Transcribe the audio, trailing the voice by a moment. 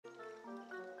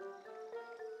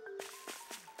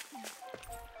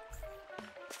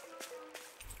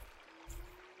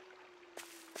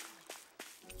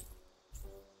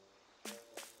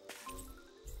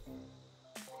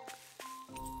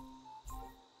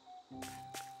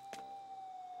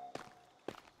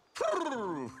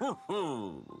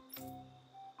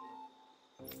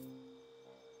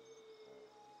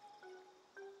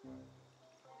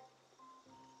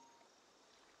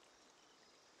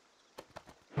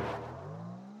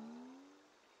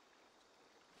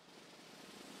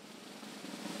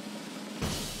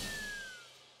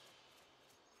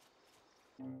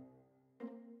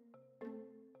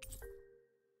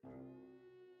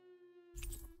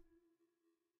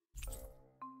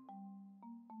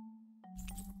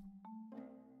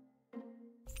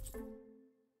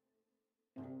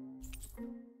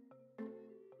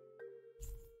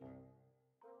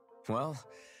Well,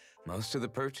 most of the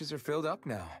perches are filled up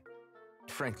now.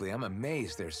 Frankly, I'm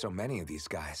amazed there's so many of these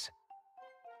guys.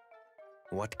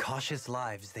 What cautious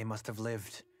lives they must have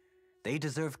lived. They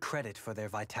deserve credit for their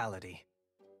vitality.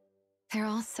 They're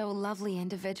all so lovely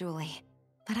individually,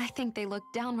 but I think they look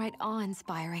downright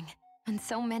awe-inspiring. And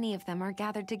so many of them are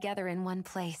gathered together in one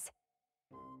place.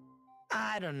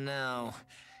 I don't know.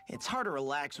 It's hard to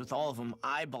relax with all of them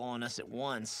eyeballing us at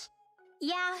once.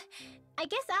 Yeah, I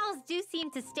guess owls do seem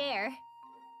to stare.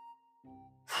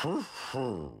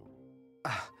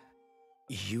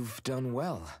 You've done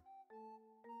well.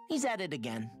 He's at it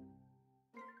again.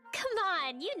 Come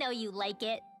on, you know you like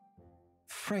it.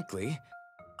 Frankly,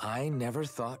 I never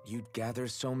thought you'd gather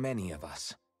so many of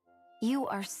us. You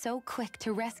are so quick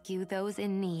to rescue those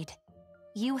in need.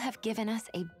 You have given us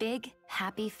a big,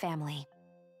 happy family.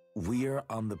 We're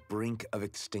on the brink of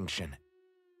extinction.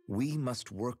 We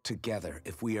must work together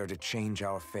if we are to change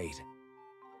our fate.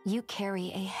 You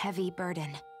carry a heavy burden.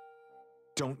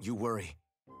 Don't you worry.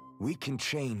 We can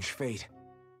change fate.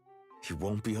 You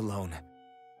won't be alone.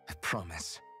 I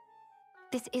promise.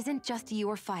 This isn't just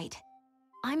your fight.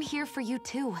 I'm here for you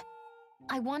too.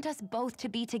 I want us both to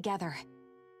be together.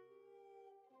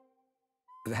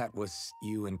 That was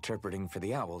you interpreting for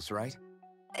the owls, right?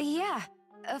 Yeah,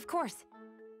 of course.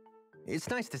 It's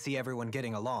nice to see everyone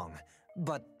getting along,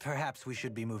 but perhaps we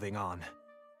should be moving on.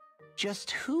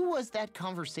 Just who was that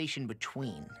conversation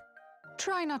between?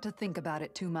 Try not to think about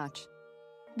it too much.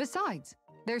 Besides,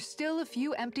 there's still a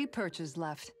few empty perches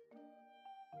left.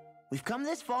 We've come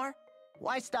this far?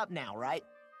 Why stop now, right?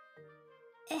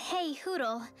 Hey,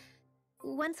 Hootle.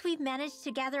 Once we've managed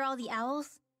to gather all the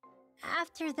owls,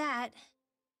 after that...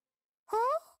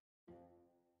 Huh?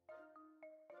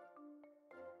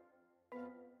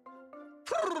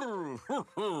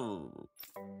 Oh-ho!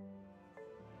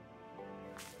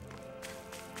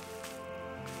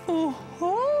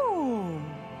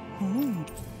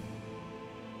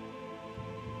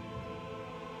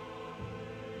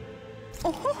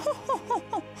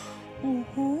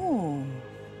 Oh-ho!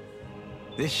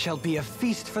 This shall be a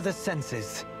feast for the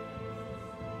senses.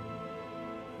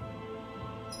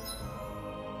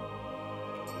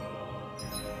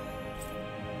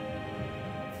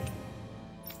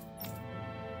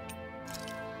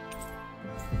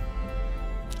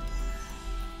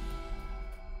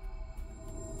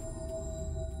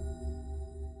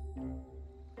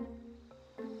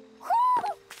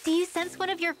 Do you sense one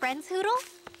of your friends, Hootle?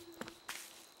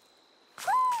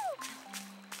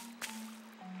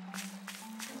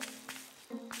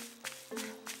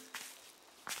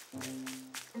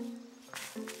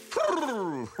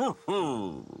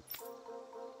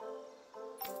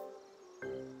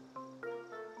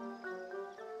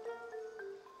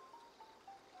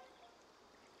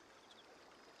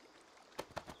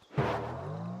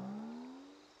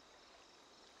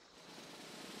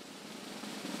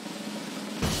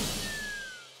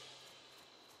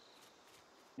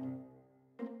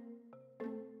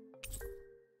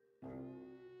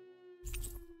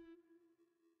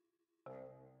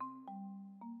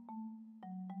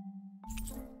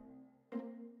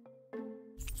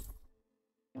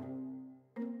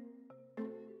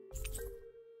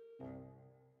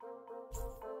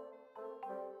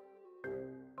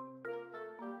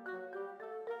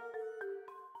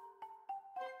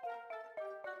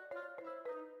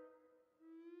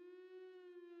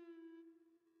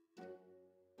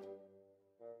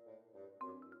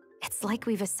 It's like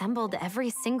we've assembled every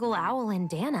single owl in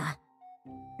Dana.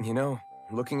 You know,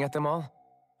 looking at them all,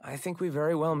 I think we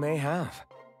very well may have.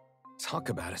 Talk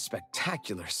about a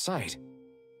spectacular sight.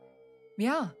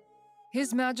 Yeah.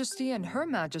 His Majesty and Her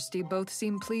Majesty both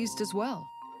seem pleased as well.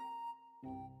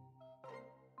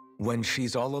 When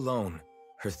she's all alone,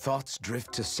 her thoughts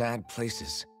drift to sad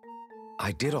places.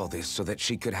 I did all this so that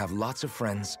she could have lots of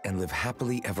friends and live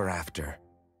happily ever after.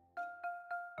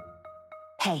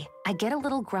 Hey, I get a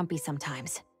little grumpy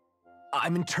sometimes.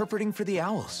 I'm interpreting for the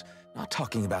owls, not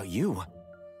talking about you.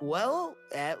 Well,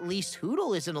 at least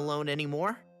Hootle isn't alone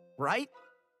anymore, right?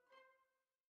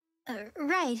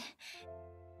 Right.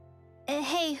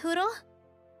 Hey, Hootle?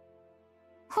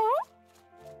 Huh?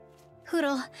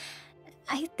 Hootle,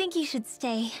 I think you should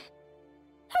stay.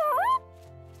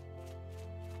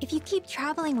 If you keep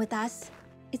traveling with us,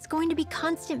 it's going to be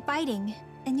constant fighting,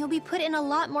 and you'll be put in a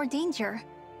lot more danger.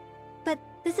 But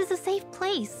this is a safe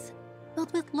place,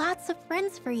 filled with lots of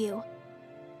friends for you.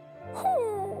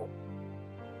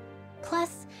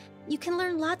 Plus, you can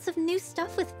learn lots of new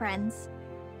stuff with friends.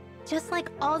 Just like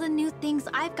all the new things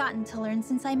I've gotten to learn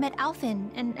since I met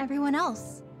Alphen and everyone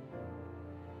else.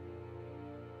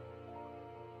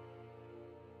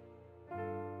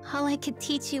 All I could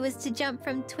teach you was to jump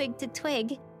from twig to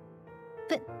twig.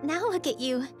 But now look at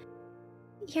you.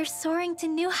 You're soaring to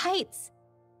new heights.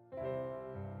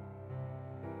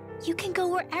 You can go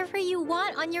wherever you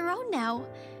want on your own now.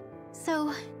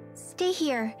 So, stay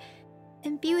here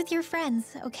and be with your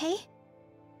friends, okay?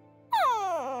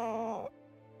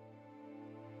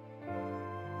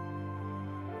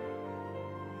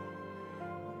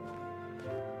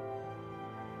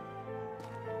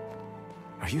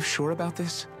 Are you sure about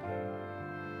this?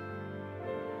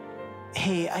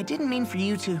 Hey, I didn't mean for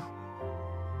you to...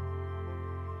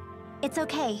 It's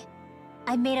okay.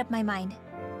 I made up my mind.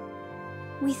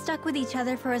 We stuck with each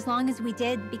other for as long as we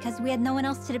did because we had no one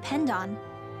else to depend on.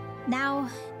 Now,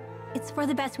 it's for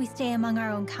the best we stay among our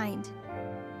own kind.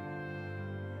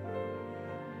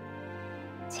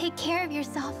 Take care of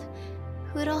yourself,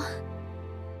 Hootle.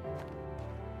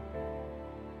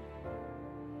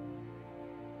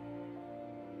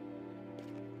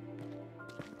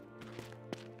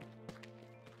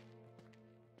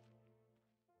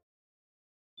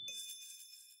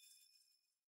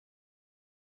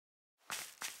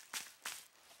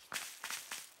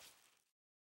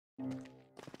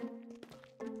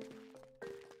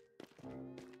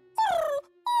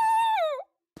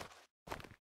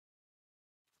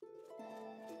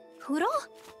 Hootle?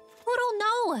 Hootle,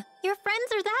 no! Your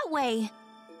friends are that way!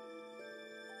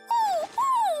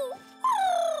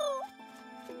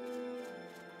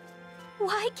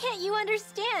 Why can't you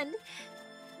understand?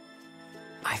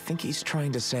 I think he's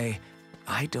trying to say,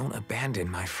 I don't abandon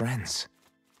my friends.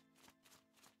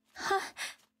 Huh?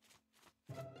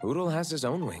 Hootle has his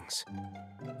own wings.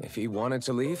 If he wanted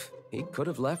to leave, he could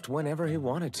have left whenever he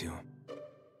wanted to.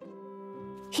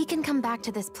 He can come back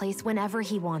to this place whenever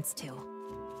he wants to.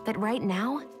 But right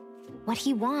now, what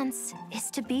he wants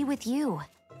is to be with you.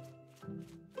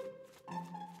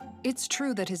 It's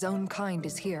true that his own kind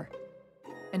is here,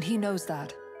 and he knows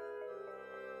that.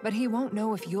 But he won't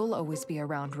know if you'll always be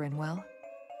around, Rinwell.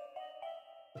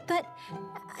 But,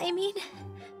 I mean...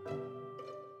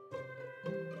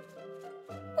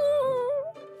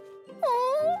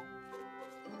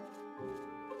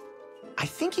 I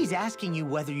think he's asking you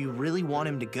whether you really want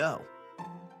him to go.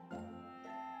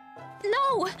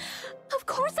 No! Of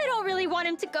course I don't really want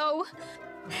him to go!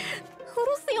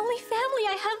 Hootle's the only family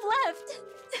I have left!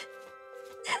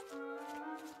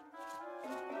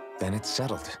 Then it's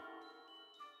settled.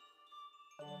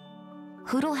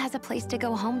 Hootle has a place to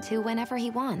go home to whenever he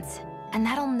wants, and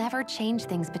that'll never change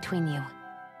things between you.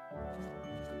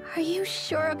 Are you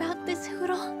sure about this,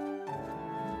 Hootle?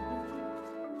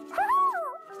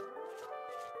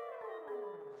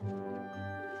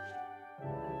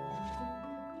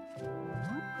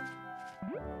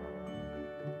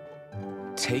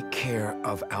 Take care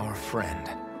of our friend.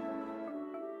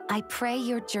 I pray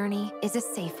your journey is a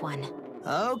safe one.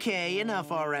 Okay,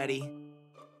 enough already.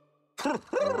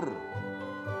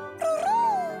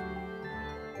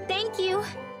 Thank you.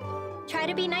 Try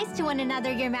to be nice to one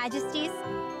another, Your Majesties.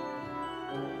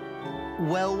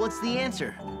 Well, what's the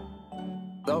answer?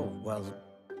 Oh, well,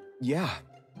 yeah,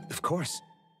 of course.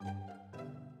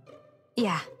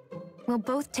 Yeah, we'll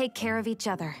both take care of each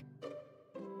other.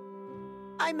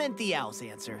 I meant the owl's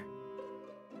answer.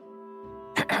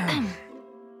 Let's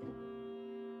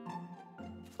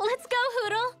go,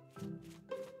 Hootle!